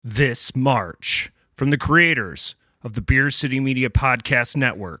This March, from the creators of the Beer City Media Podcast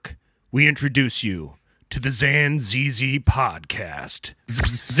Network, we introduce you to the Zanzeezee Podcast.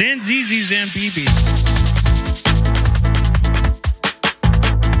 Zanzeezee Zambibi.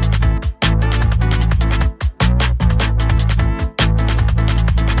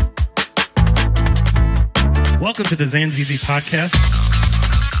 Welcome to the Zanzeezee Podcast.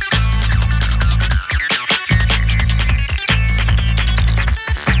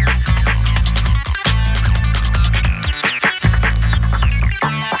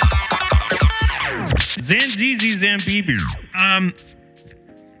 Zanzeezee Zambibi.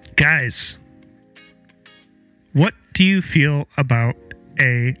 Guys, what do you feel about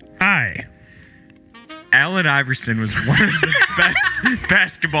AI? Allen Iverson was one of the best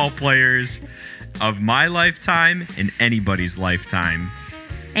basketball players of my lifetime and anybody's lifetime.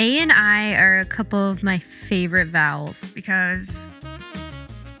 A and I are a couple of my favorite vowels. Because,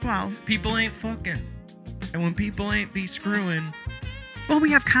 well, People ain't fucking. And when people ain't be screwing, we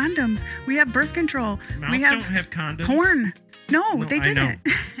have condoms. We have birth control. mouse we have don't have condoms. porn. No, they I know.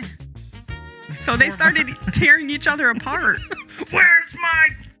 didn't. So they started tearing each other apart. Where's my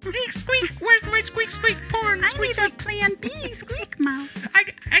squeak squeak? Where's my squeak squeak porn? I Squeak need a squeak. plan B, squeak mouse.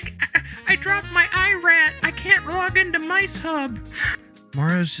 I dropped my iRat. I can't log into Mice Hub.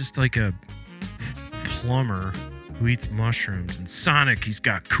 Mario's just like a plumber who eats mushrooms, and Sonic, he's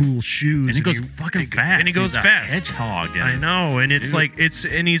got cool shoes, And he goes fucking fast. And he goes He's a fast. hedgehog. I know, and it's Dude. like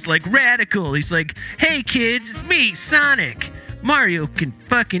and he's like radical. He's like, "Hey kids, it's me, Sonic. Mario can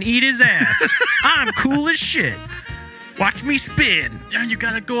fucking eat his ass. I'm cool as shit. Watch me spin." Yeah, you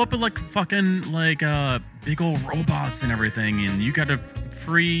gotta go up with like fucking like big old robots and everything, and you gotta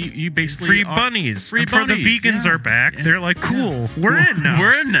free bunnies. Free Before the bunnies, vegans yeah. are back, Yeah. they're like, "Cool, we're in now."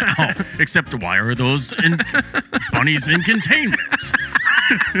 We're in now. Except why are those bunnies in containment?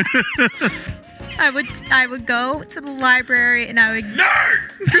 I would go to the library and I would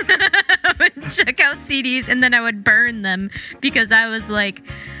I would check out CDs and then I would burn them because I was like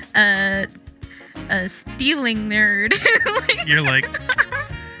a stealing nerd. You're like,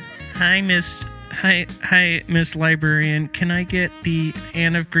 "Hi, Miss Librarian. Can I get the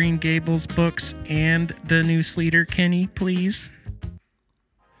Anne of Green Gables books and the new Sleater Kenny, please?"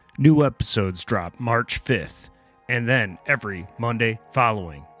 New episodes drop March 5th, and then every Monday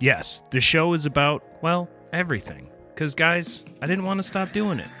following. Yes, the show is about, well, everything. Because, guys, I didn't want to stop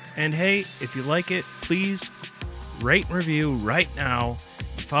doing it. And hey, if you like it, please rate and review right now.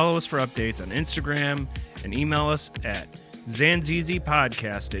 Follow us for updates on Instagram and email us at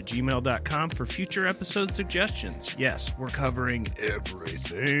zanzeezeepodcast@gmail.com for future episode suggestions. Yes, we're covering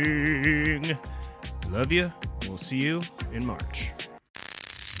everything. Love you. We'll see you in March.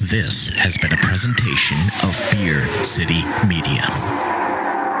 This has been a presentation of Beer City Media.